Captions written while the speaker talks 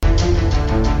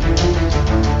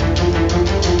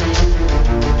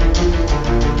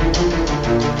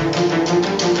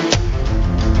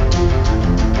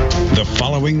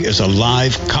is a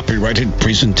live, copyrighted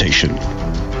presentation.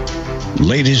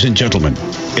 Ladies and gentlemen,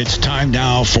 it's time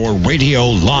now for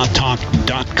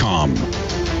RadioLawTalk.com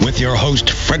with your host,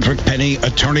 Frederick Penny,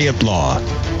 attorney at law.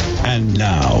 And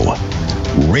now,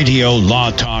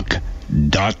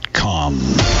 RadioLawTalk.com.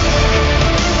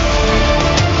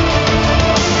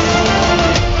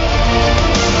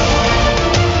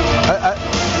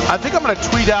 I think I'm going to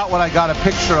tweet out what I got a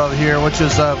picture of here, which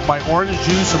is my orange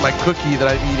juice and my cookie that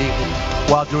I'm eating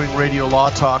while doing Radio Law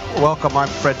Talk. Welcome, I'm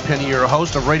Fred Penny, your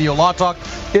host of Radio Law Talk.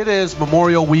 It is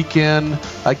Memorial Weekend.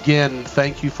 Again,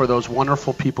 thank you for those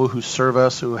wonderful people who serve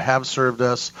us, who have served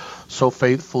us so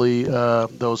faithfully,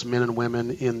 those men and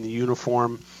women in the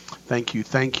uniform. Thank you,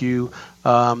 thank you.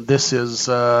 This is...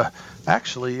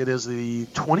 Actually, it is the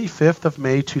 25th of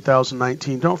May,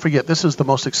 2019. Don't forget, this is the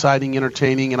most exciting,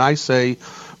 entertaining, and I say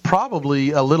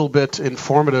probably a little bit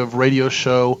informative radio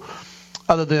show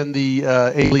other than the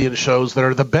alien shows that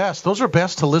are the best. Those are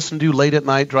best to listen to late at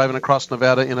night driving across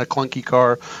Nevada in a clunky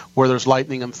car where there's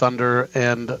lightning and thunder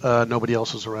and nobody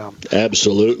else is around.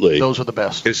 Absolutely. Those are the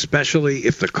best. Especially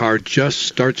if the car just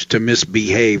starts to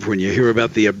misbehave when you hear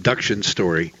about the abduction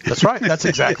story. That's right. That's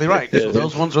exactly right. So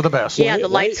those ones are the best. Yeah, the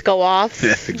lights go off.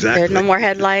 Yeah, exactly. There's no more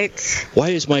headlights. Why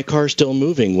is my car still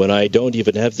moving when I don't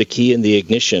even have the key in the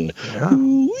ignition? Yeah.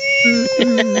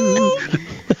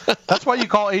 That's why you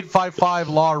call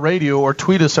 855-LAW-RADIO or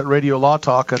tweet us at Radio Law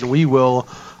Talk, and we will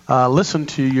listen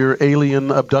to your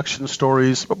alien abduction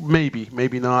stories. Maybe,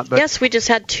 maybe not. But yes, we just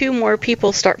had 2 more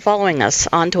people start following us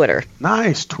on Twitter.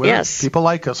 Nice, Twitter. Yes. People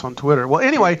like us on Twitter. Well,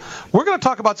 anyway, we're going to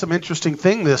talk about some interesting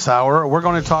thing this hour. We're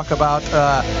going to talk about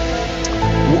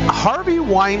Harvey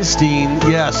Weinstein.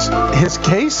 Yes, his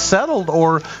case settled,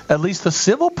 or at least the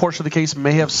civil portion of the case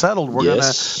may have settled. We're going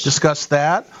to discuss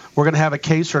that. We're going to have a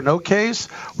case or no case.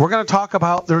 We're going to talk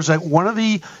about there's one of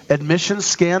the admission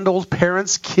scandals.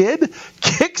 Parents' kid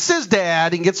kicks his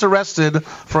dad and gets arrested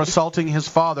for assaulting his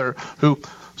father, who,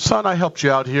 son, I helped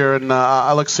you out here, and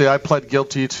let's say I pled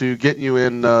guilty to getting you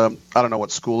in, I don't know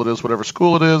what school it is, whatever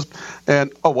school it is.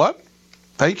 And, oh, what?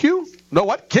 Thank you? No,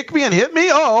 what? Kick me and hit me?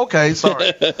 Oh, okay,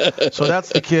 sorry. So that's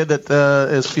the kid that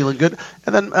is feeling good.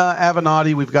 And then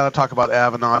Avenatti, we've got to talk about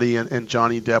Avenatti and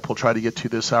Johnny Depp. We'll try to get to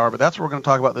this hour, but that's what we're going to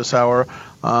talk about this hour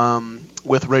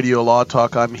with Radio Law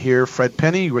Talk. I'm here, Fred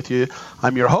Penny, with you.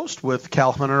 I'm your host with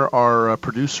Cal Hunter, our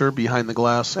producer behind the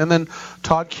glass, and then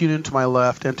Todd Cunin to my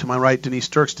left, and to my right, Denise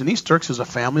Dirks. Denise Dirks is a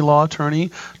family law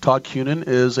attorney. Todd Cunin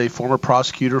is a former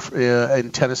prosecutor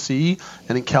in Tennessee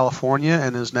and in California,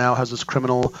 and now has his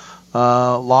criminal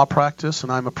law practice,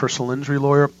 and I'm a personal injury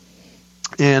lawyer,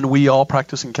 and we all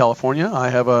practice in California.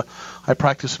 I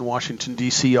practice in Washington,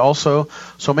 D.C. also,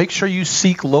 so make sure you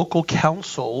seek local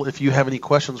counsel if you have any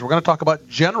questions. We're going to talk about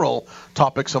general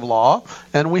topics of law,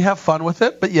 and we have fun with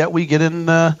it, but yet we get in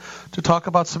to talk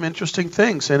about some interesting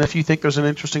things, and if you think there's an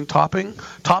interesting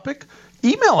topic,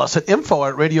 email us at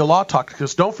info@Radio Law Talk,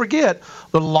 because don't forget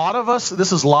that a lot of us,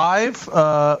 this is live,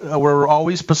 we're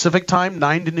always Pacific time,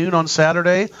 9 to noon on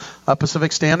Saturday,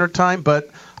 Pacific Standard Time, but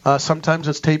sometimes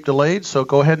it's tape delayed, so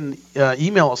go ahead and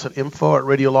email us at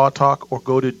info@Radio Law Talk or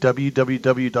go to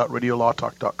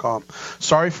www.radiolawtalk.com.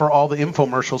 Sorry for all the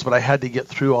infomercials, but I had to get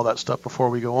through all that stuff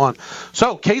before we go on.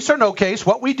 So, case or no case,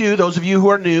 what we do, those of you who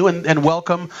are new, and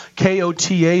welcome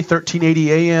KOTA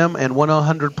 1380 AM and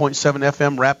 100.7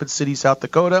 FM, Rapid City, South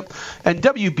Dakota, and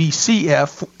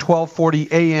WBCF 1240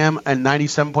 AM and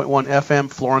 97.1 FM,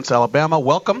 Florence, Alabama.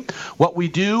 Welcome. What we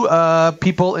do,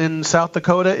 people in South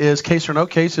Dakota, is case or no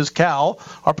case. Is Cal,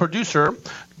 our producer,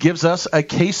 gives us a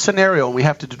case scenario, and we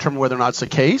have to determine whether or not it's a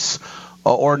case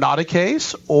or not a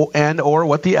case, or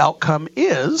what the outcome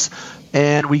is,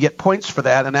 and we get points for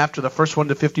that. And after the first 1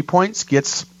 to 50 points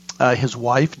gets his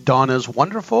wife Donna's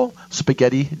wonderful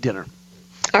spaghetti dinner.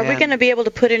 Are we going to be able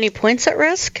to put any points at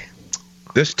risk?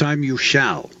 This time you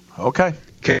shall. Okay.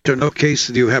 Case or no case,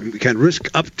 you can risk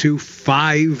up to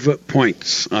 5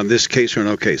 points on this case or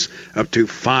no case. Up to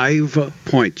 5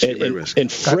 points you may risk.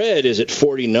 And Fred is at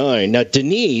 49. Now,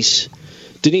 Denise,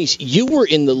 you were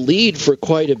in the lead for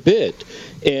quite a bit.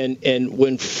 And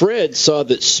when Fred saw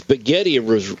that spaghetti,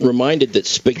 was reminded that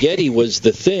spaghetti was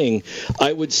the thing,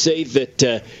 I would say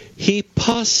that he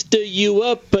pasta you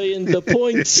up in the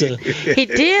points. He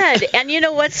did. And you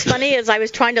know what's funny is I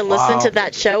was trying to listen to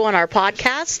that show on our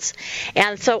podcasts,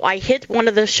 and so I hit one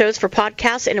of the shows for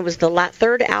podcasts, and it was the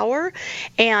third hour,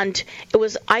 and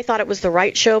I thought it was the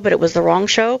right show, but it was the wrong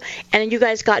show, and you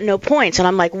guys got no points. And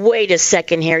I'm like, wait a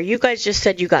second here. You guys just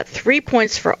said you got 3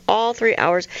 points for all 3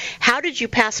 hours. How did you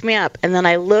pass me up? And then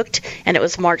I looked, and it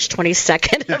was March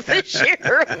 22nd of this year.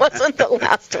 It wasn't the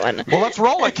last one. Well, let's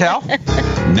roll it, Cal.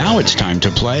 Now it's time to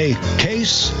play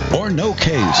Case or No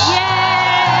Case.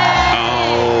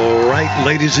 All right,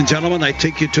 ladies and gentlemen, I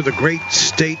take you to the great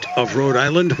state of Rhode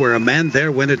Island, where a man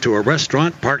there went into a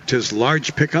restaurant, parked his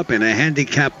large pickup in a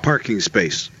handicapped parking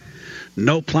space.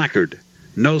 No placard,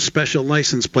 no special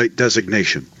license plate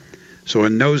designation. So a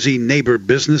nosy neighbor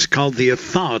business called the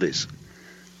authorities.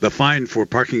 The fine for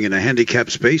parking in a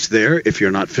handicapped space there, if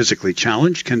you're not physically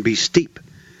challenged, can be steep.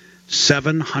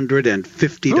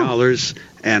 $750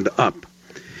 and up.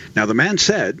 Now, the man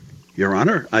said, Your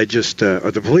Honor, or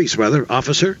the police, rather,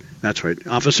 officer, that's right,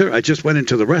 officer, I just went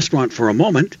into the restaurant for a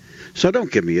moment, so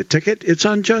don't give me a ticket. It's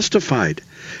unjustified.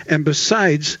 And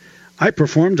besides, I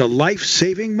performed a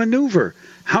life-saving maneuver.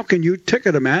 How can you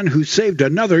ticket a man who saved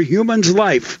another human's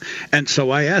life? And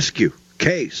so I ask you,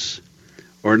 case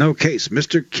or no case?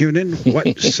 Mr. Cunin,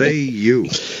 what say you?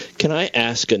 Can I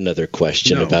ask another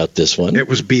question about this one? It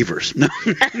was beavers. No.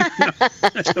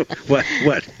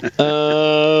 What?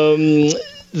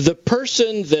 The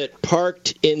person that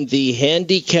parked in the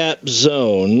handicap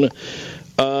zone,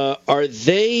 are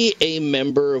they a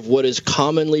member of what is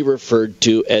commonly referred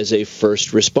to as a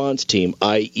first response team,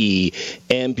 i.e.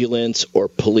 ambulance or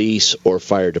police or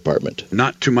fire department?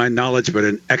 Not to my knowledge, but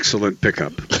an excellent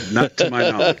pickup. Not to my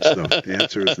knowledge, though. The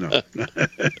answer is no.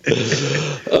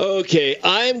 Okay,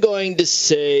 I'm going to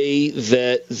say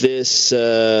that this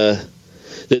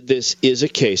is a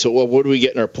case. So, what are we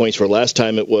getting our points for? Last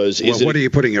time it was... what are you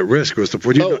putting at risk?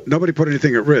 Nobody put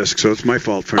anything at risk, so it's my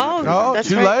fault. That's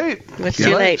too right. late. It's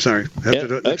too late. Sorry. Have to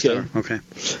do it next time. Okay.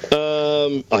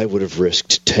 I would have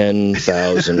risked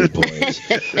 10,000 points.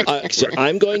 So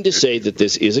I'm going to say that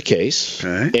this is a case,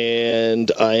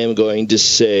 and I am going to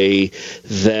say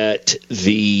that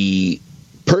the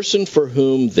person for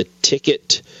whom the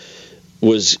ticket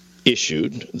was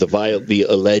issued, the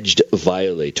alleged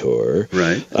violator,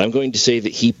 right. I'm going to say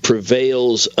that he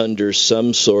prevails under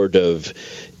some sort of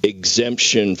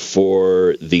exemption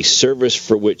for the service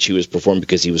for which he was performed,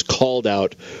 because he was called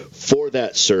out for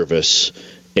that service,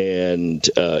 and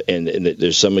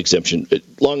there's some exemption.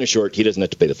 Long and short, he doesn't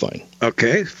have to pay the fine.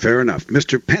 Okay, fair enough.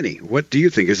 Mr. Penny, what do you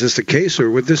think? Is this a case, or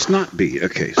would this not be a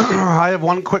case? I have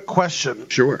one quick question.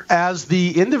 Sure. As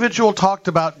the individual talked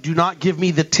about, do not give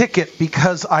me the ticket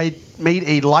because I made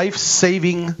a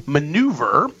life-saving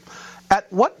maneuver,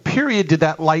 at what period did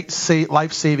that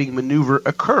life-saving maneuver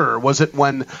occur? Was it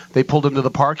when they pulled into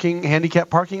the handicap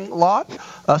parking lot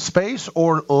space,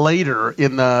 or later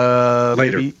in the...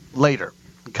 Later. Later.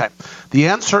 Okay. The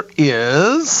answer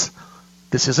is,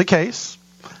 this is a case,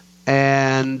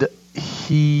 and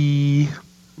there's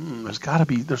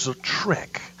a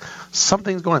trick.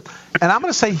 Something's going on. And I'm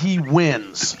going to say he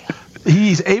wins.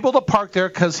 He's able to park there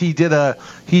because he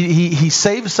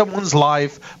saved someone's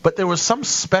life, but there was some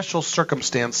special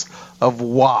circumstance of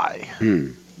why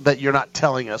that you're not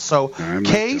telling us. So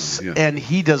case, and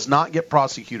he does not get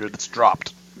prosecuted. It's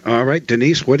dropped. All right,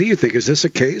 Denise, what do you think? Is this a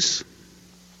case?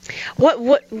 What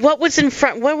was in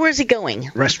front? Where was he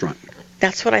going? Restaurant.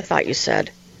 That's what I thought you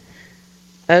said.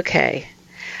 Okay.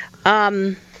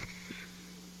 I'm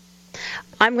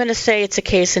going to say it's a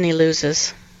case and he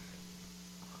loses.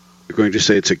 You're going to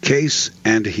say it's a case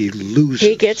and he loses.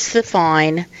 He gets the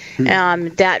fine.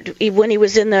 When he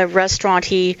was in the restaurant,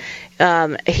 he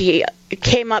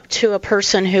came up to a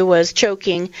person who was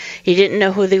choking. He didn't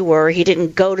know who they were. He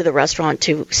didn't go to the restaurant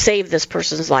to save this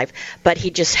person's life, but he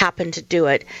just happened to do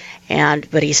it.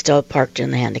 But he still parked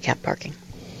in the handicap parking.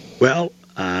 Well,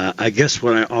 I guess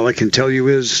all I can tell you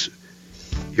is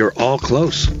you're all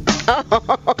close.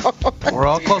 We're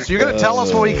all close. You're going to tell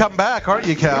us when we come back, aren't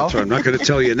you, Cal? So I'm not going to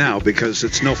tell you now because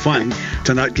it's no fun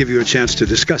to not give you a chance to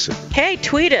discuss it. Hey,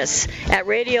 tweet us at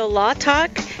Radio Law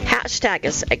Talk, hashtag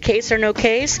us at Case or No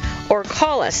Case, or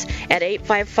call us at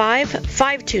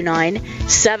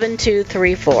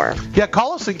 855-529-7234. Yeah,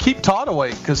 call us and keep Todd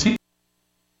away because he's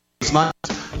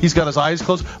got his eyes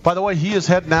closed. By the way, he is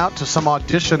heading out to some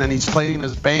audition, and he's playing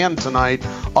his band tonight.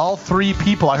 All 3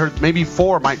 people, I heard maybe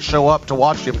 4 might show up to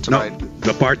watch him tonight. No,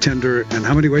 the bartender and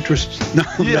how many waitresses? No.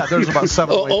 Yeah, there's about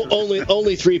 7 waitresses.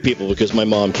 Only 3 people because my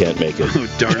mom can't make it. Oh,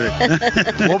 darn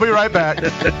it. We'll be right back.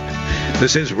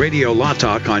 This is Radio Law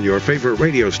Talk on your favorite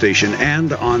radio station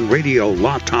and on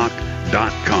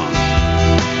radiolawtalk.com.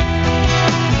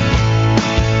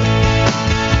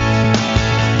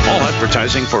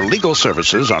 Advertising for legal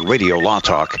services on Radio Law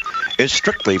Talk is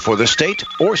strictly for the state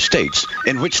or states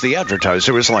in which the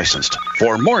advertiser is licensed.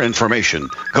 For more information,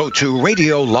 go to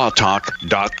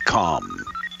radiolawtalk.com.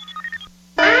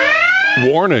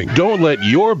 Warning, don't let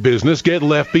your business get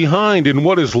left behind in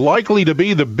what is likely to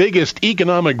be the biggest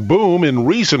economic boom in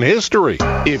recent history.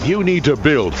 If you need to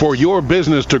build for your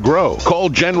business to grow, call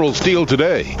General Steel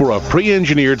today for a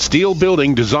pre-engineered steel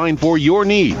building designed for your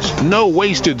needs. No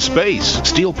wasted space.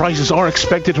 Steel prices are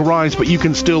expected to rise, but you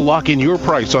can still lock in your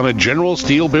price on a General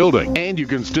Steel building. And you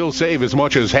can still save as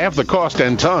much as half the cost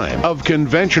and time of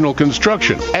conventional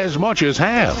construction. As much as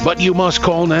half. But you must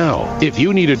call now. If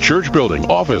you need a church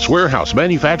building, office, warehouse,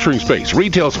 manufacturing space,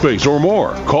 retail space, or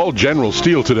more, call General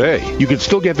Steel today. You can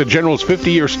still get the General's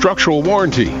 50-year structural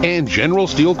warranty and General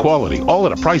Steel quality, all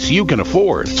at a price you can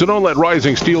afford. So don't let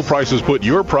rising steel prices put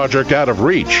your project out of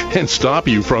reach and stop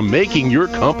you from making your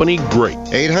company great.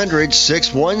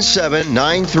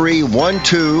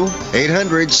 800-617-9312.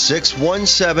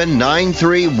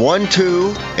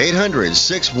 800-617-9312.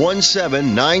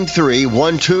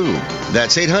 800-617-9312.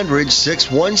 That's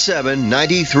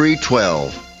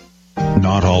 800-617-9312.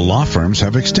 Not all law firms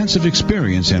have extensive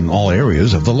experience in all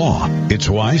areas of the law. It's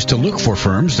wise to look for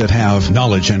firms that have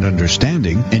knowledge and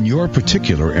understanding in your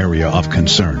particular area of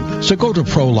concern. So go to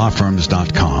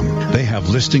prolawfirms.com. They have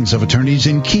listings of attorneys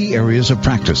in key areas of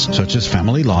practice, such as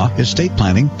family law, estate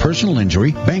planning, personal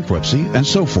injury, bankruptcy, and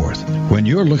so forth. When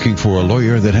you're looking for a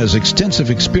lawyer that has extensive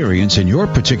experience in your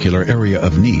particular area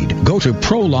of need, go to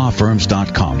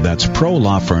prolawfirms.com. That's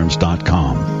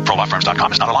prolawfirms.com.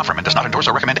 ProLawFirms.com is not a law firm and does not endorse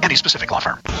or recommend any specific law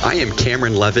firm. I am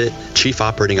Cameron Levitt, Chief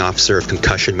Operating Officer of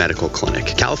Concussion Medical Clinic.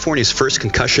 California's first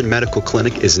concussion medical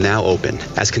clinic is now open.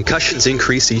 As concussions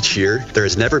increase each year, there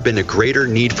has never been a greater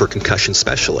need for concussion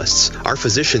specialists. Our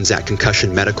physicians at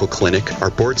Concussion Medical Clinic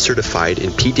are board certified in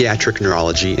pediatric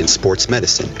neurology and sports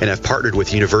medicine and have partnered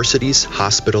with universities,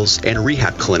 hospitals, and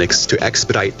rehab clinics to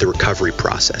expedite the recovery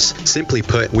process. Simply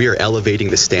put, we are elevating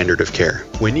the standard of care.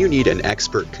 When you need an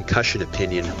expert concussion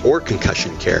opinion or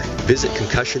concussion care, visit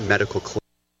Concussion Medical Clinic.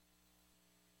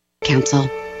 Cancel.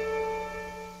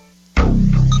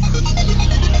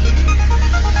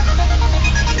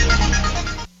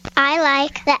 I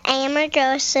like the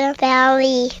Amargosa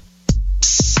Valley.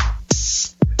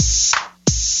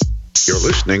 You're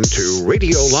listening to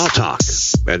Radio Law Talk.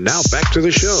 And now back to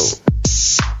the show.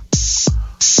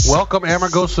 Welcome,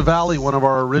 Amargosa Valley, one of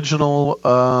our original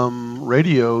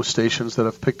radio stations that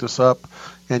have picked us up,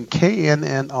 and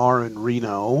KNNR in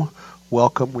Reno.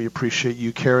 Welcome. We appreciate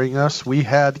you carrying us. We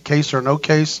had case or no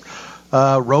case,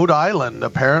 Rhode Island.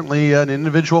 Apparently, an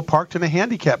individual parked in a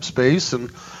handicap space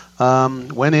and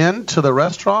went into the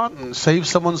restaurant and saved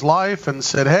someone's life and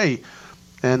said, hey,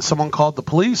 and someone called the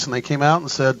police and they came out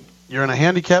and said, you're in a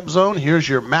handicap zone. Here's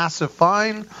your massive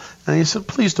fine. And he said,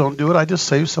 please don't do it. I just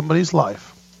saved somebody's life.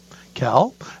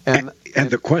 Cal? And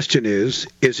the question is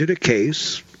it a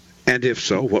case? And if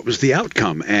so, what was the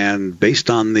outcome? And based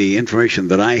on the information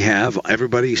that I have,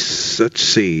 everybody, let's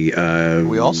see.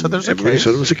 We all said there's a case. Everybody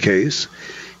said it was a case.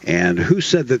 And who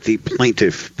said that the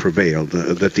plaintiff prevailed,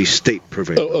 that the state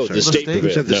prevailed? The state prevailed.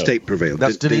 Who said the state prevailed?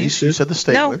 That's Denise. You said the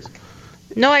state.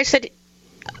 No, I said...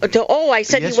 I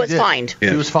said yes, he was fined.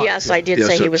 Yes. He was fined. Yes, I did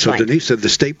say he was fined. So Denise said the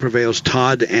state prevails.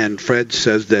 Todd and Fred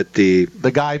says that the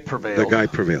guy prevailed. The guy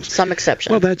prevails. Some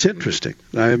exception. Well, that's interesting.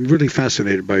 I'm really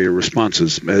fascinated by your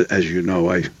responses. As you know,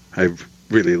 I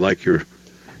really like your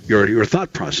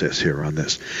thought process here on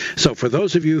this. So for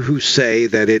those of you who say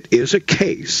that it is a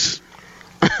case...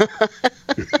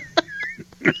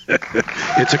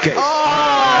 It's a case. Oh,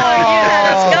 you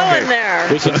had us going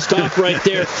there. We can stop right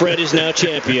there. Fred is now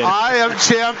champion. I am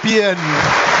champion.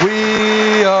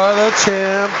 We are the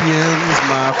champions,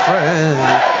 my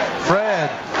friend. Fred.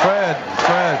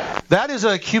 That is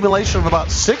an accumulation of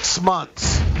about 6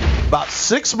 months. About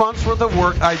 6 months worth of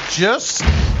work. I just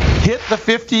hit the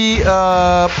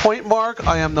 50-point mark.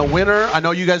 I am the winner. I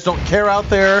know you guys don't care out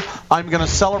there. I'm going to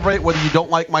celebrate whether you don't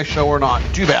like my show or not.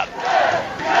 Too bad.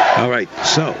 All right,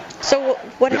 so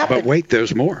what happened? But wait,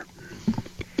 there's more.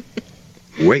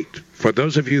 Wait, for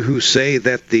those of you who say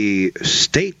that the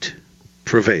state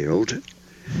prevailed,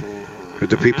 or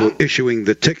the people issuing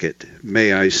the ticket,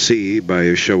 may I see by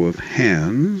a show of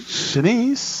hands?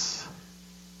 Denise.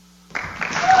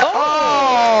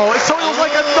 Oh, so it was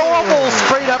like a normal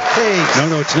straight-up case.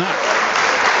 No, it's not.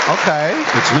 Okay.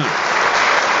 It's not.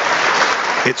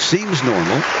 It seems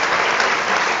normal.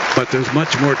 But there's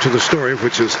much more to the story,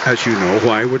 which is, as you know,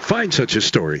 why I would find such a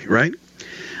story, right?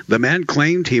 The man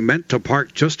claimed he meant to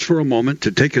park just for a moment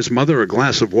to take his mother a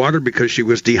glass of water because she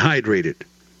was dehydrated.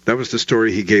 That was the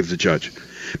story he gave the judge.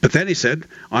 But then he said,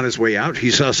 on his way out, he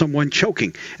saw someone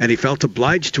choking, and he felt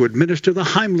obliged to administer the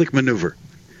Heimlich maneuver.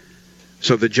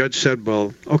 So the judge said,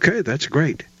 well, okay, that's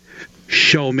great.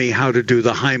 Show me how to do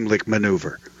the Heimlich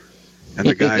maneuver. And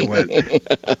the guy went,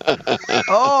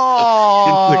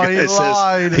 oh, the guy he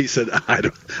lied. He said, I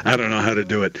don't know how to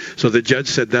do it. So the judge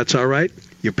said, that's all right.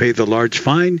 You pay the large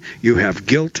fine. You have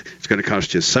guilt. It's going to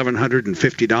cost you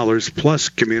 $750 plus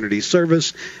community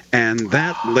service. And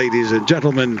that, ladies and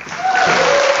gentlemen...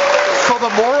 So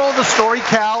the moral of the story,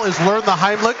 Cal, is learn the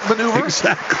Heimlich maneuver?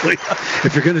 Exactly.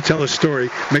 If you're going to tell a story,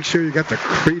 make sure you got the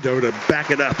credo to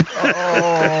back it up.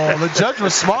 Oh, the judge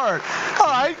was smart. All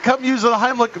right, come use the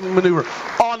Heimlich maneuver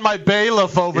on my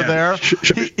bailiff over there.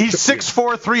 He's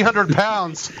 6'4", 300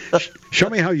 pounds. Show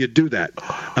me how you do that.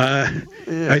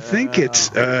 I think it's,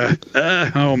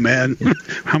 oh, man.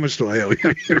 How much do I owe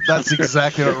you? That's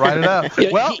exactly what. Write it out. Yeah,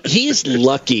 well, he's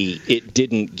lucky it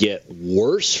didn't get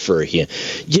worse for him.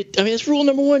 That's rule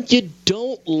number one. You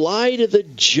don't lie to the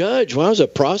judge. When I was a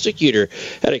prosecutor,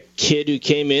 I had a kid who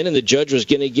came in, and the judge was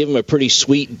going to give him a pretty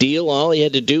sweet deal. All he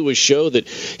had to do was show that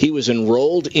he was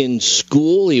enrolled in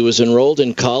school, he was enrolled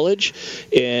in college,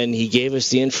 and he gave us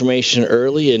the information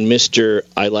early, and Mr.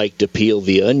 I like to peel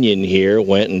the onion here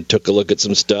went and took a look at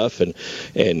some stuff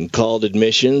and called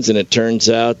admissions, and it turns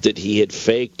out that he had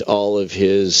faked all of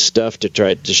his stuff to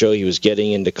try to show he was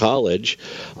getting into college.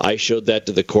 I showed that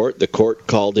to the court. The court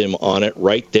called him on it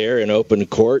right there in open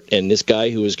court, and this guy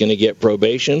who was going to get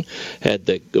probation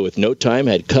with no time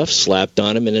had cuffs slapped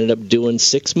on him and ended up doing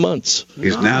 6 months.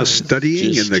 He's now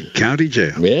studying in the county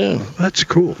jail. Yeah. That's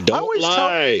cool. Don't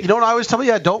lie. You know what I always tell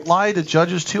you? Don't lie to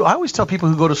judges, too. I always tell people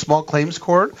who go to small claims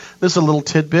court, this is a little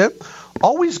tidbit,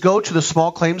 always go to the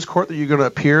small claims court that you're going to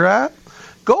appear at.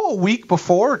 Go a week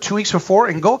before or 2 weeks before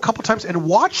and go a couple times and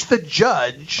watch the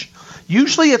judge.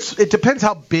 Usually it depends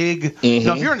how big. Mm-hmm. You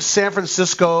know, if you're in San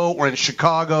Francisco or in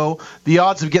Chicago, the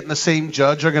odds of getting the same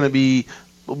judge are going to be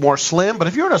more slim. But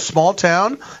if you're in a small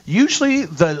town, usually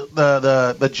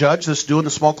the judge that's doing the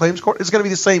small claims court is going to be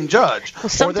the same judge. Well,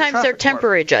 sometimes they're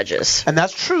temporary judges. And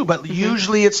that's true, but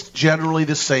usually it's generally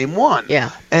the same one.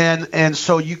 Yeah. And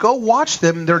so you go watch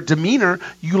them, their demeanor,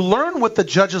 you learn what the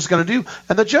judge is going to do,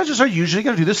 and the judges are usually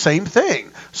going to do the same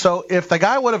thing. So if the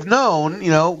guy would have known,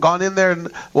 gone in there and,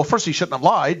 well, first he shouldn't have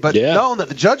lied, but known that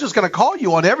the judge is going to call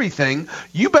you on everything,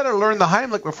 you better learn the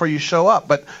Heimlich before you show up.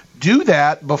 But do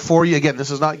that before you, again,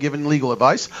 this is not giving legal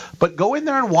advice, but go in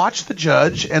there and watch the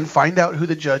judge and find out who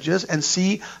the judge is and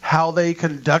see how they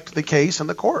conduct the case in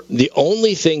the court. The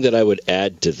only thing that I would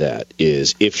add to that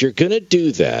is if you're going to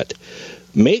do that,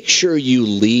 make sure you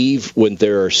leave when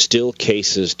there are still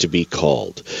cases to be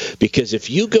called. Because if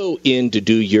you go in to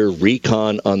do your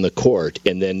recon on the court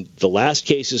and then the last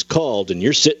case is called and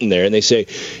you're sitting there and they say,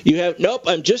 nope,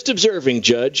 I'm just observing,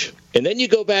 Judge. And then you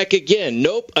go back again.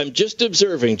 Nope, I'm just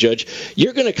observing, Judge.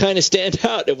 You're going to kind of stand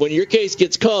out. And when your case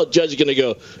gets called, Judge is going to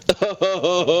go,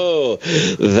 oh,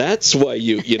 that's why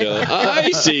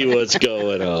I see what's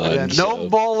going on. Yeah, no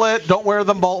mullet. Don't wear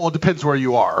the mullet. Well, it depends where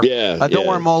you are. Yeah. Don't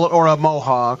wear a mullet or a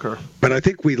mohawk. But I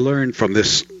think we learned from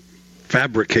this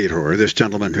fabricator, this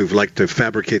gentleman who liked to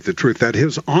fabricate the truth, that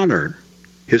his honor,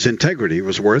 his integrity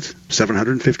was worth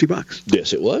 $750.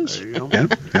 Yes, it was. Yeah.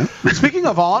 Speaking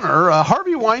of honor,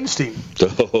 Harvey Weinstein.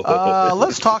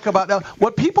 Let's talk about now.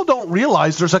 What people don't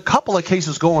realize, there's a couple of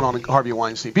cases going on in Harvey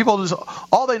Weinstein. People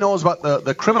all they know is about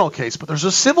the criminal case, but there's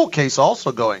a civil case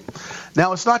also going.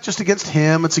 Now, it's not just against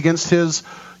him; it's against his.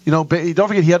 Don't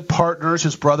forget he had partners.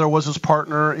 His brother was his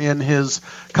partner in his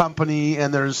company,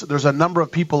 and there's a number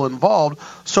of people involved.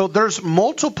 So there's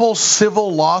multiple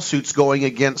civil lawsuits going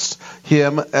against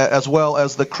him, as well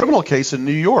as the criminal case in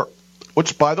New York,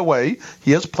 which, by the way,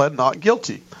 he has pled not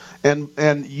guilty.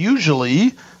 And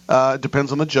usually, it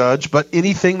depends on the judge, but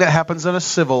anything that happens in a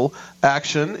civil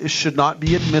action should not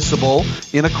be admissible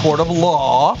in a court of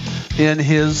law in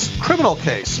his criminal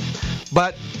case.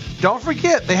 But don't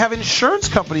forget, they have insurance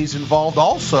companies involved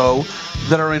also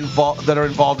that are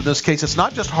involved in this case. It's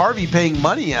not just Harvey paying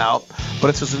money out,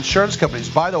 but it's his insurance companies.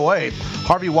 By the way,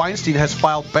 Harvey Weinstein has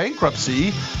filed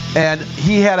bankruptcy, and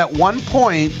he had at one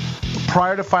point,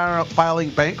 prior to filing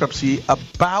bankruptcy,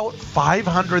 about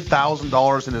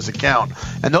 $500,000 in his account.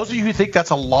 And those of you who think that's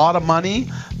a lot of money,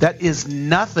 that is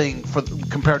nothing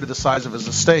compared to the size of his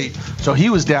estate. So he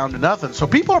was down to nothing. So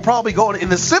people are probably going in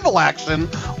the civil action,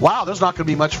 wow, there's not going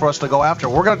to be much for us to go after.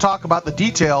 We're going to talk about the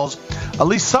details, at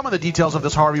least some of the details of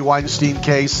this Harvey Weinstein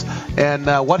case and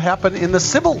what happened in the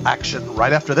civil action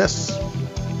right after this.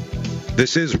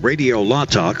 This is Radio Law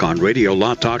Talk on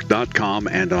RadioLawTalk.com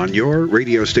and on your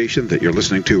radio station that you're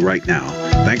listening to right now.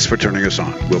 Thanks for turning us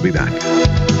on. We'll be back.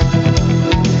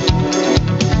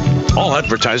 All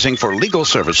advertising for legal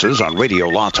services on Radio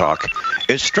Law Talk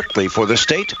is strictly for the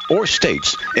state or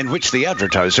states in which the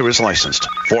advertiser is licensed.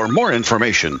 For more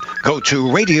information, go to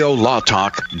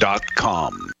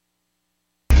RadioLawTalk.com.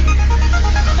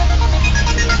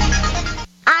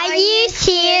 you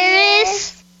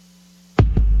serious?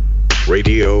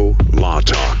 Radio Law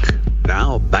Talk.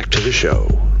 Now back to the show.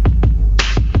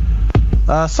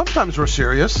 Sometimes we're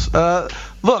serious.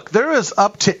 Look, there is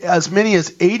up to as many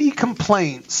as 80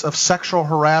 complaints of sexual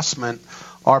harassment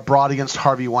are brought against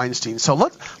Harvey Weinstein. So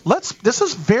let's. This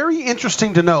is very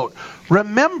interesting to note.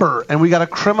 Remember, and we got a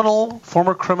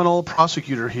former criminal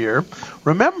prosecutor here.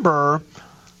 Remember,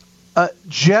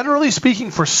 generally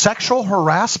speaking, for sexual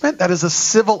harassment, that is a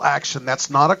civil action. That's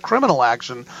not a criminal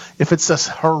action if it's a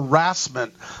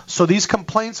harassment. So these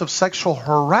complaints of sexual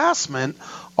harassment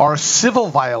are civil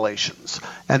violations,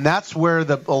 and that's where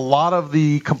a lot of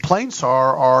the complaints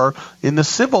are in the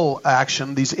civil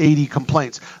action. These 80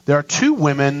 complaints. There are 2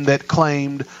 women that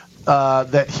claimed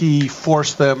that he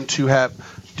forced them to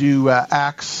do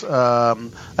acts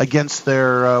against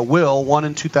their will. One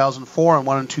in 2004 and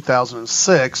one in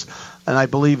 2006. And I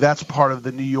believe that's part of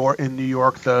the New York,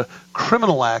 the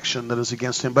criminal action that is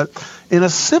against him. But in a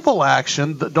civil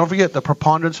action, don't forget the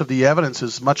preponderance of the evidence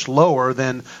is much lower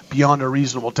than beyond a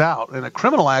reasonable doubt. In a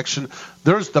criminal action,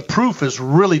 the proof is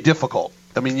really difficult.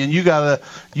 I mean, the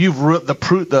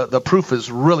proof is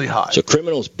really high. So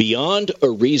criminals beyond a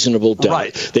reasonable doubt.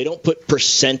 Right. They don't put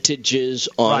percentages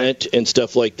on it and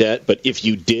stuff like that. But if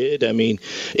you did, I mean,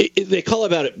 they call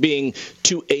about it being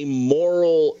to a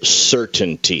moral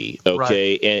certainty. Okay,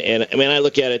 right. And I mean, I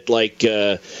look at it like,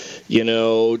 to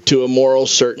a moral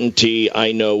certainty,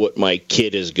 I know what my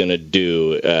kid is going to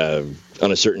do.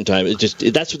 On a certain time,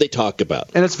 that's what they talk about,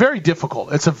 and it's very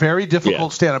difficult. It's a very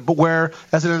difficult standard. But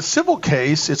whereas in a civil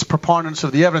case, it's preponderance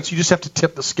of the evidence. You just have to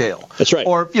tip the scale. That's right.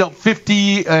 Or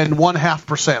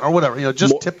 50.5% or whatever.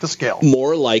 Just tip the scale.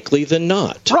 More likely than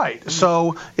not. Right.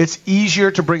 So it's easier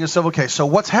to bring a civil case. So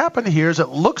what's happened here is it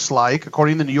looks like,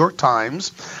 according to the New York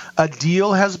Times, a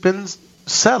deal has been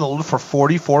settled for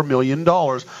 $44 million.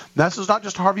 This is not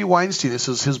just Harvey Weinstein. This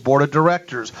is his board of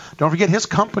directors. Don't forget, his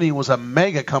company was a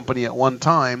mega company at one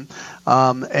time,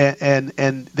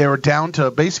 and they were down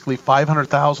to basically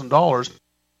 $500,000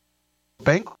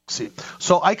 bankruptcy.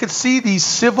 So I could see these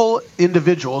civil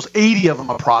individuals, 80 of them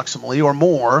approximately or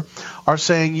more, are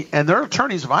saying, and their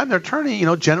attorneys, if I'm their attorney,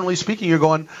 generally speaking, you're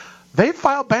going, they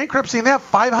filed bankruptcy and they have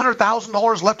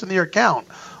 $500,000 left in their account.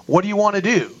 What do you want to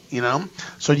do?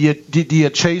 So do you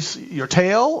chase your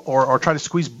tail or try to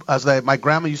squeeze, as my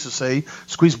grandma used to say,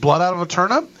 squeeze blood out of a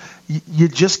turnip? You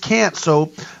just can't.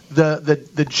 So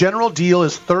the general deal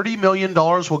is $30 million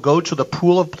will go to the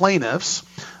pool of plaintiffs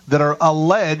that are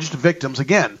alleged victims.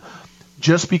 Again,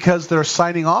 just because they're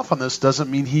signing off on this doesn't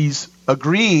mean he's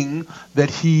agreeing that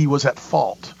he was at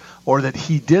fault, or that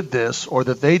he did this, or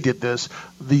that they did this.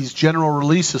 These general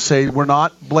releases say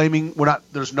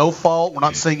there's no fault, we're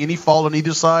not saying any fault on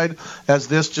either side, as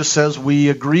this just says we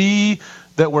agree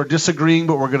that we're disagreeing,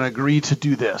 but we're going to agree to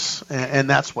do this, and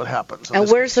that's what happens. And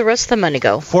where's the rest of the money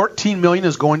go? $14 million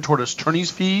is going toward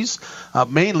attorney's fees,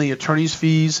 mainly attorney's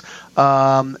fees,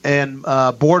 and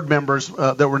board members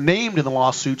that were named in the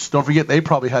lawsuits. Don't forget, they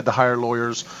probably had to hire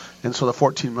lawyers. And so the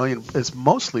 $14 million is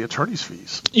mostly attorney's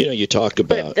fees. You talk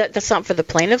about. But that's not for the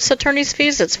plaintiffs' attorney's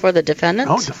fees. It's for the defendants.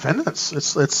 No,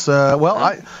 defendants. I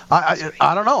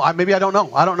don't know. Maybe I don't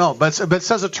know. I don't know. But it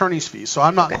says attorney's fees, so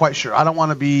I'm not quite sure. I don't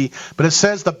want to be. But it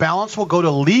says the balance will go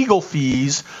to legal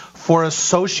fees for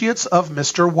associates of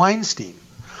Mr. Weinstein.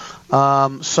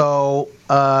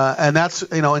 And that's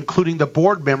including the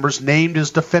board members named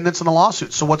as defendants in the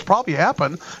lawsuit. So what's probably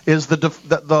happened is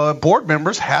the board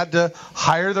members had to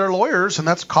hire their lawyers, and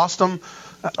that's cost them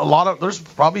a lot of. There's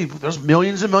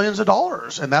millions and millions of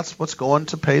dollars, and that's what's going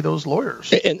to pay those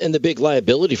lawyers. And the big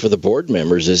liability for the board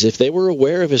members is if they were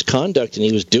aware of his conduct and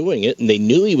he was doing it, and they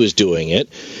knew he was doing it,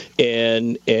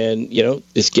 and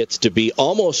this gets to be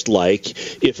almost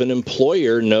like if an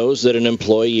employer knows that an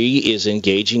employee is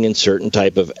engaging in certain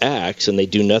type of acts and they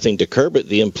do nothing to curb it,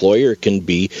 the employer can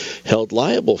be held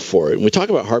liable for it. And we talk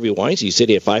about Harvey Weinstein. You said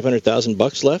he had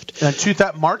 $500,000 left.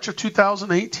 March of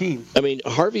 2018. I mean,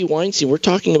 Harvey Weinstein. We're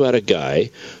talking about a guy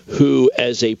who,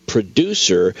 as a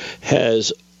producer,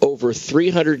 has over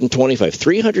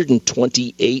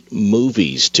 328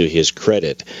 movies to his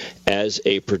credit as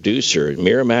a producer.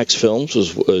 Miramax Films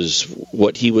was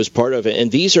what he was part of,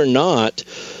 and these are not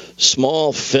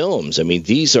small films. I mean,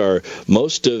 these are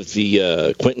most of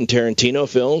the Quentin Tarantino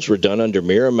films were done under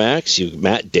Miramax.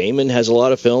 Matt Damon has a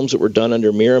lot of films that were done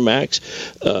under Miramax.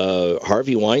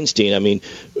 Harvey Weinstein, I mean,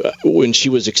 when she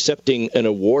was accepting an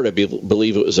award, I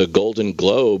believe it was a Golden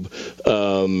Globe,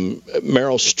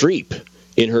 Meryl Streep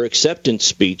in her acceptance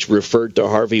speech, referred to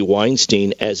Harvey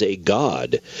Weinstein as a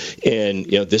god. And,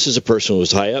 this is a person who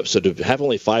was high up, so to have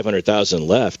only $500,000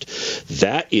 left,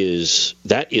 that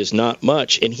is not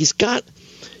much. And he's got,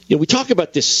 we talk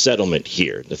about this settlement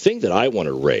here. The thing that I want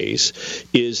to raise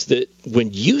is that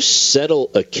when you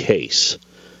settle a case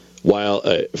while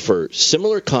for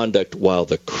similar conduct while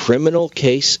the criminal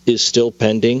case is still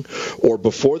pending or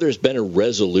before there's been a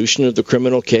resolution of the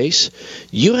criminal case,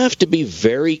 you have to be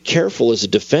very careful as a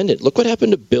defendant. Look what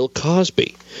happened to Bill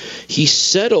Cosby. He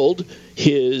settled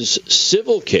his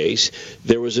civil case.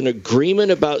 There was an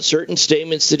agreement about certain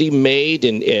statements that he made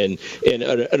and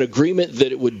an agreement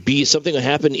that it would be something that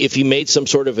happened if he made some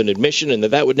sort of an admission and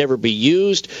that would never be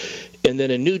used. And then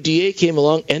a new DA came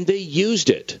along and they used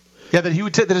it. Yeah, that he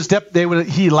would take that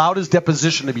he allowed his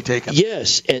deposition to be taken.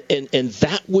 Yes, and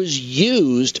that was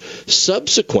used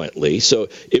subsequently. So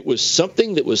it was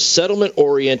something that was settlement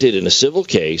oriented in a civil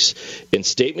case, and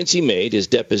statements he made, his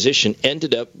deposition,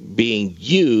 ended up being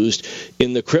used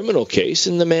in the criminal case,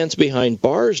 and the man's behind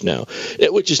bars now.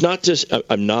 Which is not just I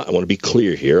want to be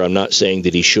clear here. I'm not saying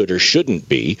that he should or shouldn't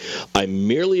be. I'm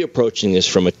merely approaching this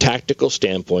from a tactical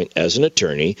standpoint as an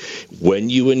attorney. When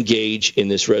you engage in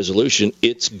this resolution,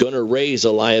 it's going to raise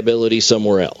a liability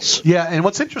somewhere else. Yeah, and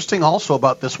what's interesting also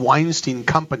about this Weinstein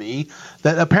company,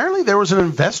 that apparently there was an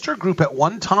investor group at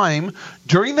one time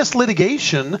during this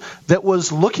litigation that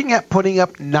was looking at putting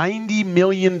up $90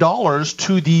 million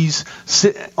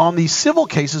to on these civil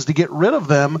cases to get rid of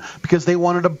them because they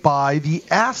wanted to buy the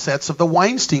assets of the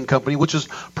Weinstein company, which is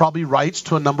probably rights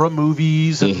to a number of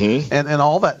movies and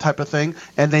all that type of thing,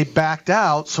 and they backed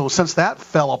out. So since that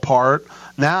fell apart,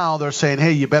 now they're saying,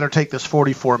 hey, you better take this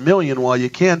 $44 million while you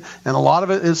can. And a lot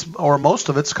of it is, or most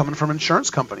of it's coming from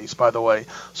insurance companies, by the way.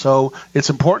 So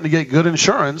it's important to get good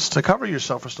insurance to cover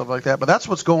yourself for stuff like that. But that's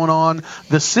what's going on.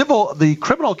 The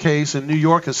criminal case in New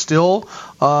York is still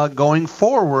going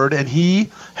forward. And he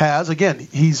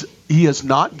is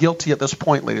not guilty at this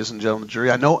point, ladies and gentlemen of the jury.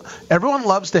 I know everyone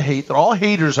loves to hate. They're all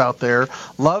haters out there.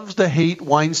 Loves to hate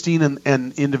Weinstein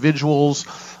and individuals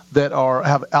that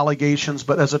have allegations,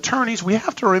 but as attorneys, we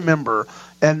have to remember,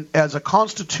 and as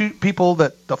people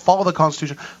that follow the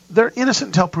Constitution, they're innocent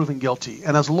until proven guilty.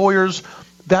 And as lawyers,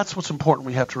 that's what's important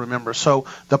we have to remember. So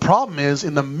the problem is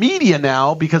in the media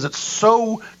now, because it's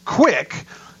so quick,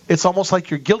 it's almost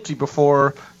like you're guilty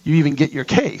before you even get your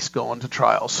case going to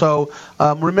trial. So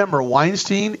remember,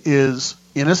 Weinstein is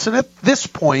innocent at this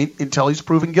point until he's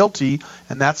proven guilty,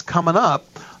 and that's coming up.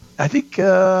 I think,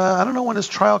 I don't know when his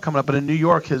trial coming up, but in New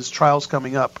York, his trial's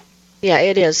coming up. Yeah,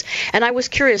 it is. And I was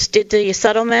curious, did the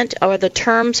settlement, or the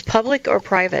terms public or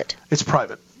private? It's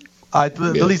private. At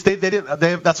least they didn't.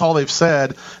 That's all they've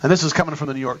said, and this is coming from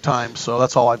the New York Times, so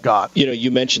that's all I've got.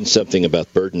 You mentioned something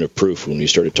about burden of proof when we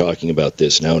started talking about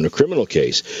this. Now, in a criminal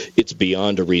case, it's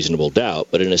beyond a reasonable doubt,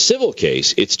 but in a civil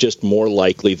case, it's just more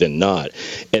likely than not.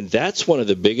 And that's one of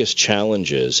the biggest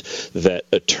challenges that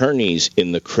attorneys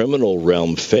in the criminal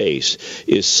realm face,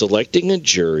 is selecting a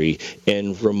jury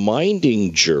and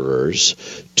reminding jurors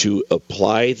to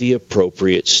apply the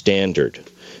appropriate standard.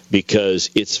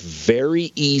 Because it's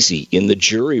very easy in the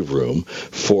jury room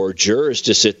for jurors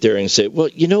to sit there and say, well,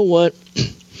 you know what?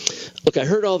 Look, I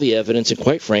heard all the evidence, and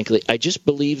quite frankly, I just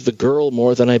believe the girl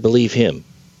more than I believe him.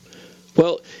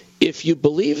 Well, if you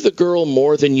believe the girl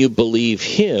more than you believe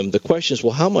him, the question is,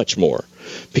 well, how much more?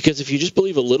 Because if you just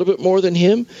believe a little bit more than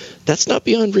him, that's not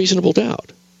beyond reasonable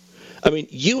doubt. I mean,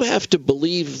 you have to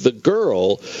believe the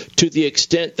girl to the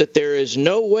extent that there is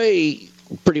no way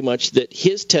pretty much that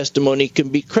his testimony can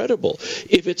be credible.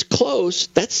 If it's close,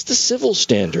 that's the civil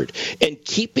standard. And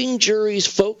keeping juries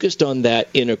focused on that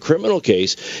in a criminal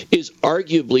case is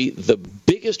arguably the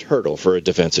biggest hurdle for a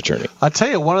defense attorney. I'll tell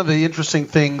you, one of the interesting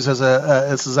things,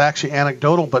 this is actually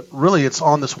anecdotal, but really it's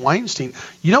on this Weinstein.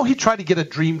 He tried to get a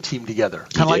dream team together,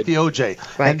 kind of like the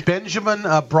OJ. Right. And Benjamin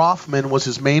Brofman was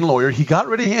his main lawyer. He got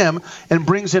rid of him and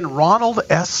brings in Ronald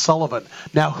S. Sullivan.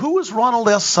 Now, who is Ronald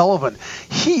S. Sullivan?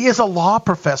 He is a law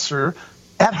professor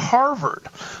at Harvard.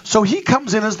 So he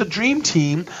comes in as the dream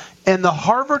team, and the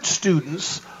Harvard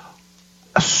students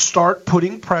start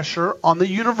putting pressure on the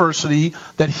university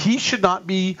that he should not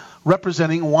be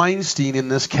representing Weinstein in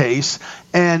this case,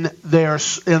 and they're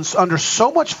under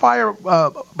so much fire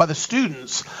by the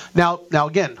students. Now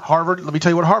again, Harvard, let me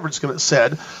tell you what Harvard's going to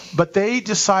said, but they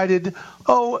decided,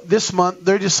 this month,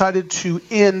 they decided to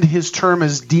end his term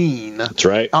as dean. That's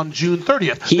right. On June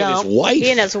 30th. He and his wife.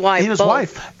 He and his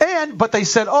wife. And But they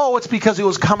said, oh, it's because it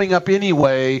was coming up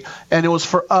anyway, and it was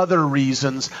for other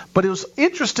reasons. But it was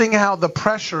interesting how the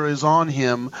pressure is on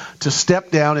him to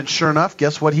step down, and sure enough,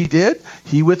 guess what he did?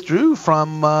 He withdrew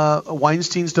from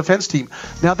Weinstein's defense team.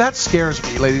 Now, that scares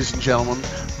me, ladies and gentlemen.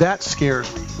 That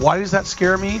scares me. Why does that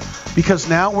scare me? Because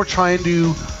now we're trying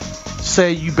to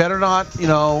say you better not,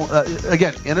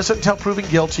 again, innocent until proven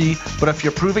guilty, but if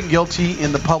you're proven guilty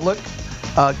in the public,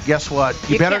 guess what?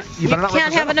 You better not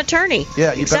can't have an attorney.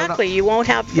 Yeah, exactly. You won't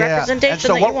have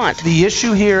representation that you want. The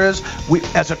issue here is,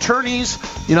 as attorneys,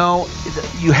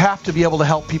 you have to be able to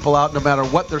help people out no matter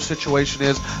what their situation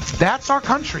is. That's our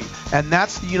country, and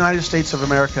that's the United States of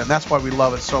America, and that's why we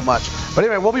love it so much. But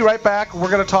anyway, we'll be right back.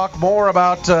 We're going to talk more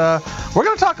about. We're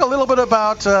going to talk a little bit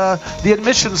about the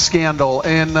admissions scandal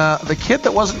and the kid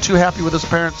that wasn't too happy with his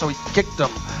parents, so he kicked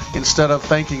them instead of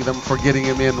thanking them for getting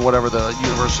him in whatever the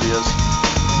university is.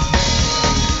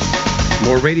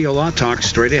 More Radio Law Talk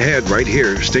straight ahead right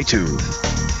here. Stay tuned.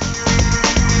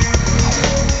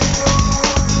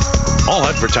 All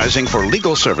advertising for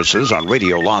legal services on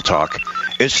Radio Law Talk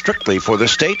is strictly for the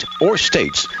state or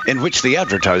states in which the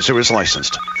advertiser is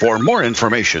licensed. For more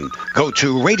information, go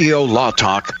to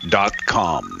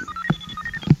radiolawtalk.com.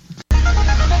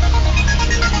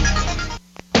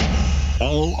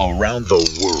 All around the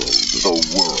world.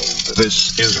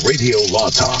 This is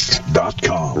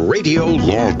radiolawtalk.com. Radio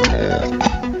Law Talk.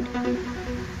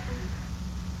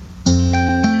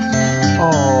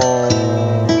 Oh.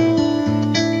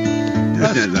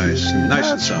 Isn't that nice?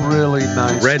 Nice and soft. Really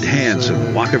nice. Red Hands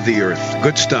and Walk of the Earth.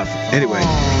 Good stuff. Anyway,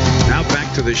 now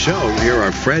back to the show. Here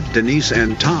are Fred, Denise,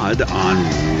 and Todd on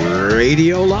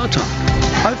Radio Law Talk.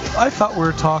 I thought we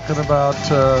were talking about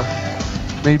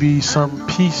maybe some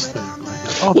peace thing.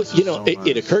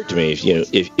 It occurred to me,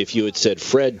 if you had said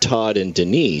Fred, Todd, and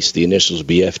Denise, the initials would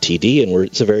be FTD, and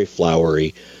it's a very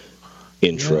flowery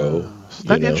intro. Yeah.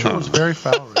 That intro was very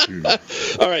flowery.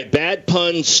 All right, bad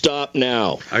puns, stop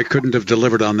now. I couldn't have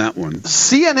delivered on that one.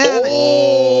 CNN.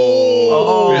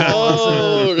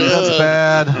 That's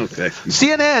bad. Okay.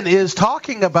 CNN is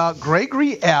talking about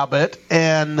Gregory Abbott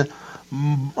and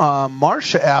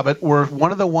Marsha Abbott were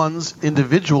one of the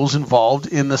individuals involved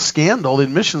in the scandal, the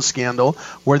admission scandal,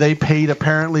 where they paid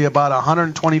apparently about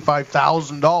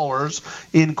 $125,000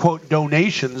 in quote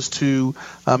donations to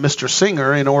Mr.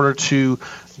 Singer in order to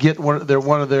get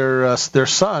their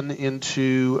son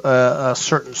into a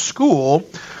certain school.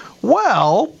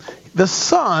 Well, the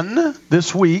son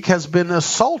this week has been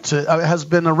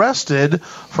arrested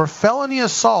for felony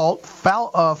assault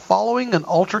following an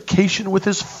altercation with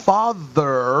his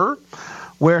father,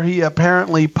 where he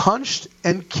apparently punched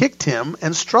and kicked him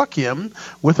and struck him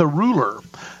with a ruler.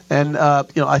 And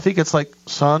I think it's like,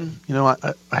 son,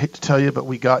 I hate to tell you, but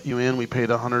we got you in. We paid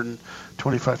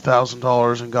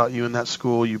 $125,000 and got you in that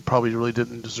school. You probably really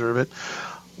didn't deserve it.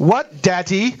 What,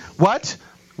 Daddy? What?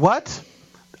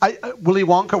 Willy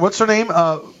Wonka, what's her name?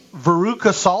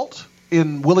 Veruca Salt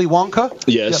in Willy Wonka?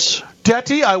 Yes.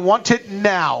 Daddy, I want it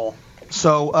now.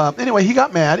 So anyway, he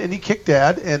got mad and he kicked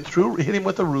Dad and hit him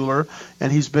with a ruler,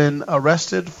 and he's been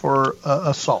arrested for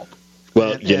assault.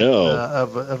 Well,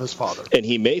 of his father. And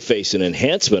he may face an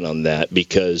enhancement on that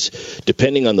because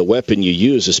depending on the weapon you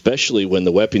use, especially when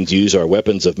the weapons used are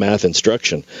weapons of math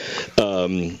instruction,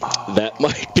 that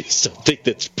might be something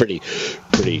that's pretty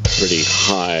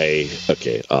high.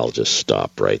 Okay, I'll just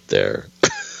stop right there.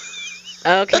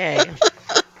 Okay.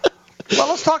 Well,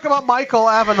 let's talk about Michael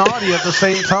Avenatti at the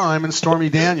same time and Stormy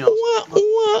Daniels.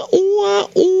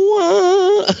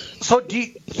 So do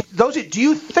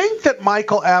you think that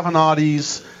Michael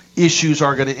Avenatti's issues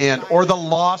are going to end, or the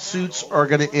lawsuits are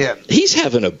going to end? He's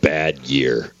having a bad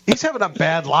year. He's having a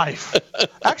bad life.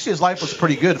 Actually, his life was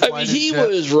pretty good. He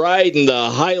was riding the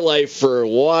high life for a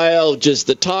while, just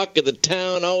the talk of the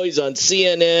town, always on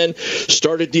CNN.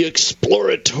 Started the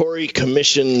exploratory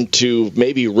commission to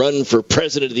maybe run for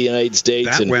president of the United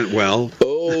States. That went well.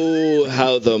 Oh,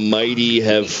 how the mighty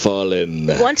have fallen.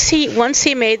 Once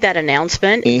he made that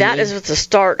announcement, that is the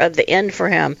start of the end for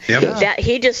him. Yep. Yeah. That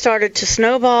he just started to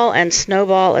snowball and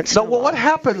snowball and snowball. No, well, what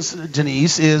happens,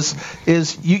 Denise, is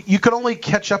you can only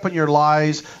catch up on your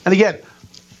lies. And again,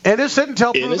 innocent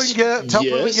until proven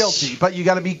guilty. But you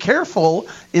got to be careful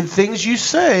in things you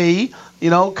say,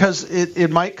 because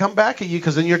it might come back at you,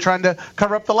 because then you're trying to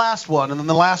cover up the last one and then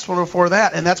the last one before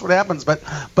that, and that's what happens. But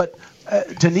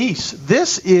Denise,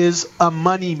 this is a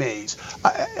money maze.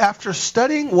 After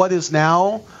studying what is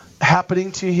now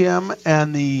happening to him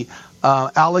and the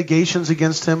allegations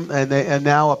against him, and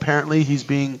now apparently he's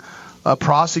being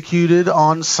prosecuted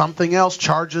on something else,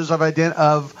 charges of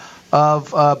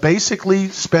basically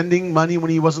spending money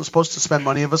when he wasn't supposed to spend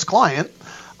money of his client.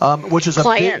 which is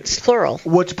clients, plural.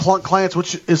 Clients,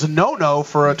 which is a no-no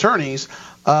for attorneys.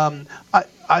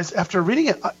 After reading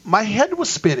it, my head was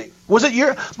spinning.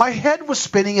 My head was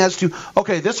spinning as to,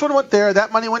 okay, this one went there,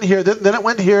 that money went here, then it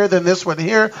went here, then this went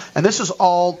here, and this is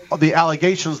all the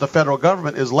allegations the federal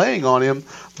government is laying on him.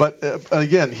 But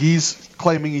again, he's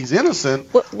claiming he's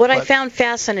innocent. What I found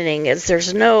fascinating is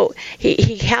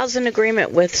he has an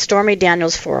agreement with Stormy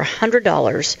Daniels for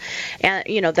 $100,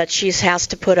 and that she has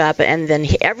to put up, and then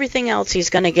everything else he's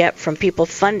going to get from people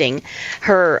funding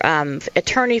her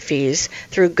attorney fees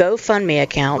through GoFundMe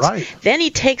accounts. Right. Then he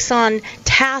takes on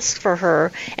tasks for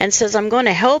her and says, I'm going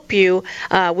to help you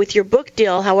with your book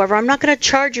deal. However, I'm not going to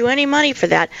charge you any money for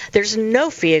that. There's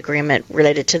no fee agreement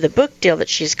related to the book deal that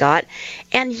she's got,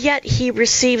 and yet he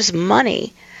receives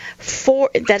money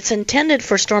that's intended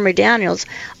for Stormy Daniels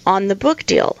on the book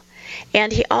deal.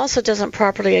 And he also doesn't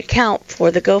properly account for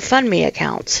the GoFundMe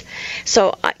accounts.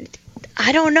 So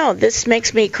I don't know. This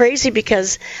makes me crazy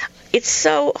because it's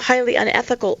so highly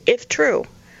unethical, if true.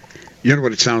 You know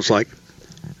what it sounds like?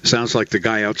 It sounds like the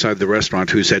guy outside the restaurant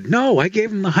who said, "No, I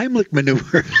gave him the Heimlich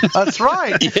maneuver." That's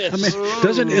right. Yes. I mean,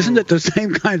 isn't it the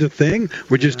same kind of thing?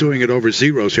 We're just doing it over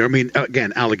zeros here. I mean,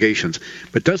 again, allegations.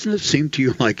 But doesn't it seem to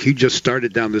you like he just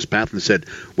started down this path and said,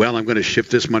 "Well, I'm going to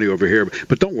shift this money over here,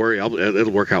 but don't worry,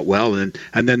 it'll work out well." And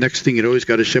then next thing you know, he's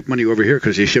got to shift money over here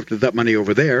because he shifted that money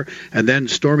over there. And then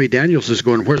Stormy Daniels is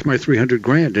going, "Where's my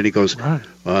 $300,000?" And he goes,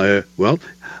 "Well,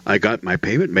 I got my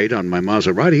payment made on my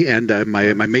Maserati, and I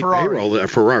made payroll,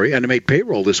 Ferrari, and I made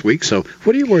payroll this week. So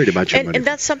what are you worried about your money?" And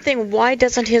that's something. Why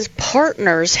doesn't his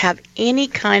partners have any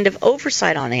kind of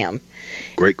oversight on him?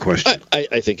 Great question.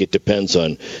 I think it depends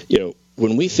on,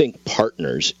 when we think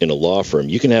partners in a law firm,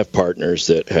 you can have partners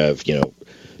that have,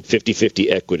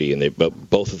 50-50 equity, and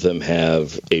both of them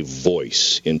have a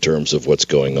voice in terms of what's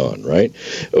going on, right?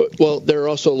 Well, there are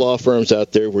also law firms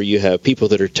out there where you have people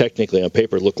that are technically on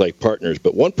paper look like partners,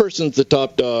 but one person's the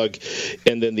top dog,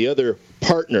 and then the other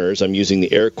partners, I'm using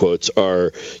the air quotes,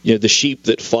 are the sheep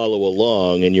that follow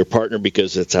along, and your partner,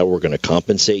 because that's how we're going to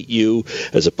compensate you,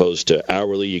 as opposed to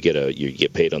hourly. You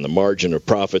get paid on the margin of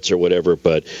profits or whatever.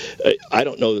 But I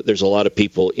don't know that there's a lot of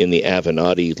people in the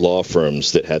Avenatti law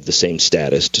firms that have the same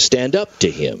status to stand up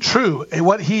to him. True. And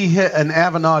what he hit, and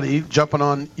Avenatti jumping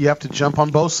on, you have to jump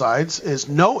on both sides. Is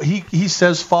he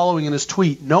says following in his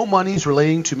tweet, no monies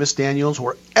relating to Miss Daniels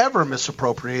were ever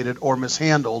misappropriated or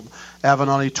mishandled.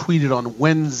 Avenatti tweeted on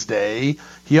Wednesday.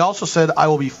 He also said, I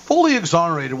will be fully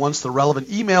exonerated once the relevant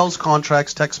emails,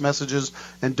 contracts, text messages,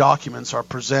 and documents are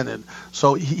presented.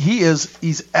 So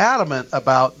he's adamant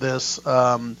about this,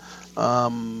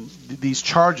 these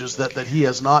charges that he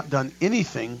has not done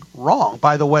anything wrong.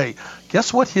 By the way,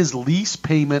 guess what his lease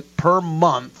payment per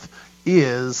month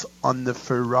is on the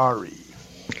Ferrari?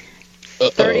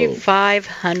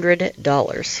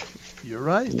 $3,500. You're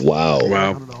right. Wow.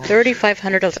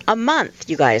 $3,500 a month,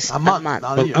 you guys. A month.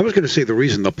 Well, I was going to say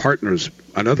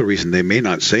another reason they may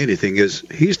not say anything is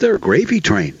he's their gravy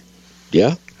train.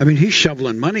 Yeah. I mean, he's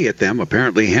shoveling money at them,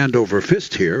 apparently hand over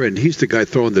fist here, and he's the guy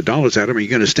throwing the dollars at him. Are you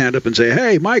going to stand up and say,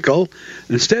 "Hey, Michael"?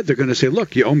 Instead, they're going to say,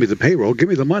 "Look, you owe me the payroll. Give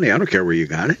me the money. I don't care where you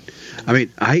got it." I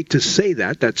mean, I hate to say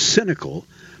that. That's cynical.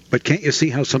 But can't you see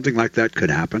how something like that could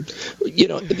happen?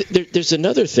 There's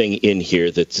another thing in here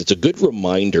it's a good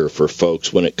reminder for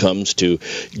folks when it comes to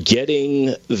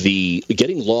getting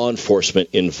law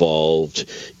enforcement involved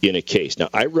in a case. Now,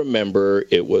 I remember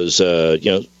it was a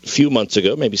few months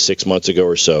ago, maybe 6 months ago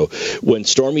or so, when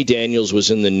Stormy Daniels was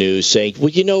in the news saying, "Well,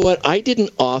 you know what? I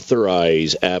didn't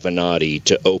authorize Avenatti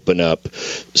to open up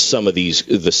some of these,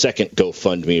 the second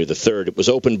GoFundMe or the third. It was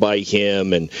opened by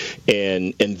him, and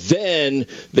then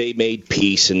they made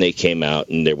peace and they came out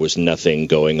and there was nothing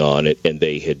going on, and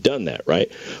they had done that,"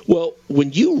 right? Well,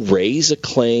 when you raise a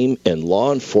claim and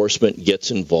law enforcement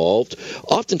gets involved,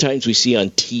 oftentimes we see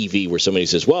on TV where somebody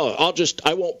says, "Well,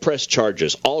 I won't press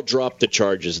charges. I'll drop the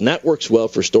charges." And that works well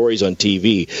for stories on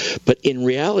TV. But in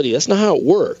reality, that's not how it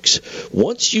works.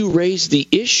 Once you raise the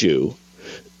issue,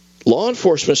 law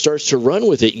enforcement starts to run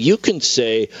with it. You can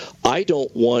say, "I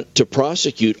don't want to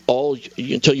prosecute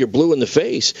until you're blue in the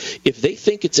face." If they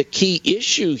think it's a key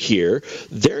issue here,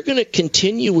 they're going to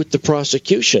continue with the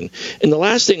prosecution. And the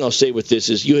last thing I'll say with this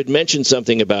is, you had mentioned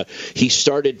something about he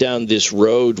started down this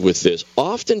road with this.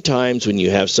 Oftentimes when you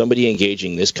have somebody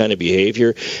engaging this kind of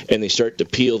behavior and they start to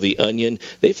peel the onion,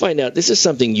 they find out this is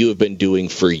something you have been doing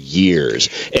for years.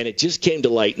 And it just came to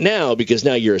light now because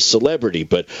now you're a celebrity.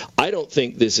 But I don't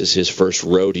think this is is his first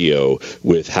rodeo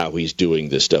with how he's doing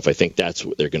this stuff. I think that's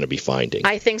what they're going to be finding.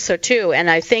 I think so too, and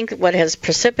I think what has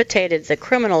precipitated the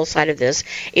criminal side of this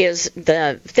is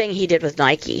the thing he did with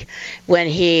Nike. When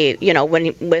he,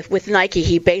 with Nike,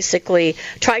 he basically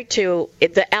tried to.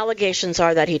 The allegations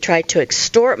are that he tried to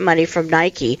extort money from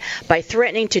Nike by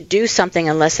threatening to do something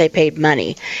unless they paid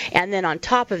money, and then on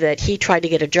top of it, he tried to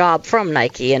get a job from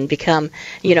Nike and become,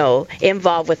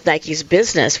 involved with Nike's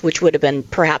business, which would have been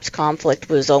perhaps conflict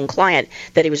with his own client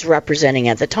that he was representing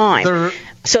at the time.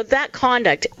 So that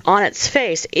conduct on its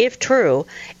face, if true,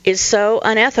 is so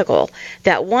unethical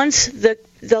that once the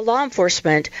law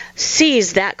enforcement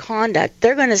sees that conduct,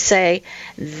 they're going to say,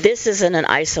 this isn't an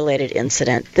isolated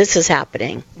incident. This is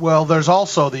happening. Well, there's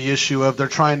also the issue of they're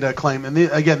trying to claim, and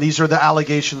again, these are the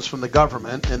allegations from the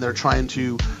government, and they're trying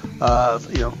to,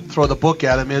 throw the book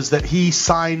at him, is that he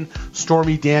signed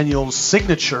Stormy Daniels'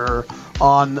 signature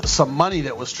on some money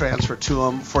that was transferred to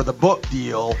him for the book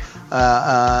deal,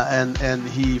 and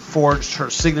he forged her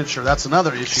signature. That's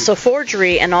another issue. So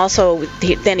forgery, and also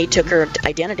then he took her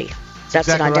identity. That's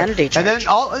exactly an identity charge. And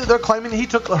then they're claiming he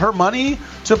took her money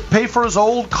to pay for his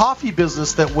old coffee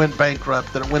business that went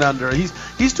bankrupt, that went under.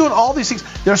 He's doing all these things.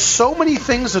 There's so many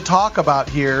things to talk about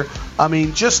here. I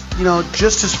mean, just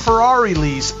his Ferrari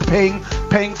lease, paying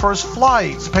for his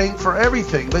flights, paying for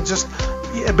everything. But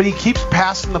he keeps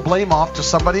passing the blame off to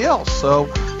somebody else. So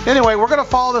anyway, we're going to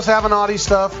follow this Avenatti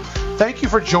stuff. Thank you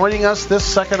for joining us this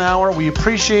second hour. We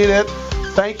appreciate it.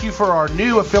 Thank you for our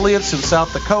new affiliates in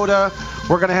South Dakota.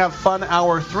 We're going to have fun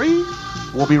hour 3.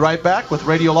 We'll be right back with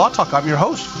Radio Law Talk. I'm your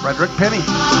host, Frederick Penny.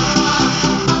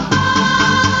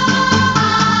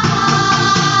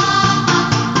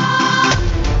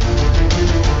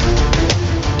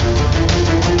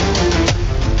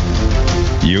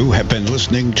 You have been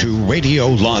listening to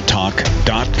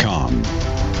RadioLawTalk.com,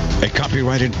 a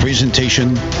copyrighted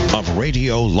presentation of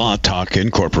Radio Law Talk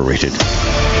Incorporated.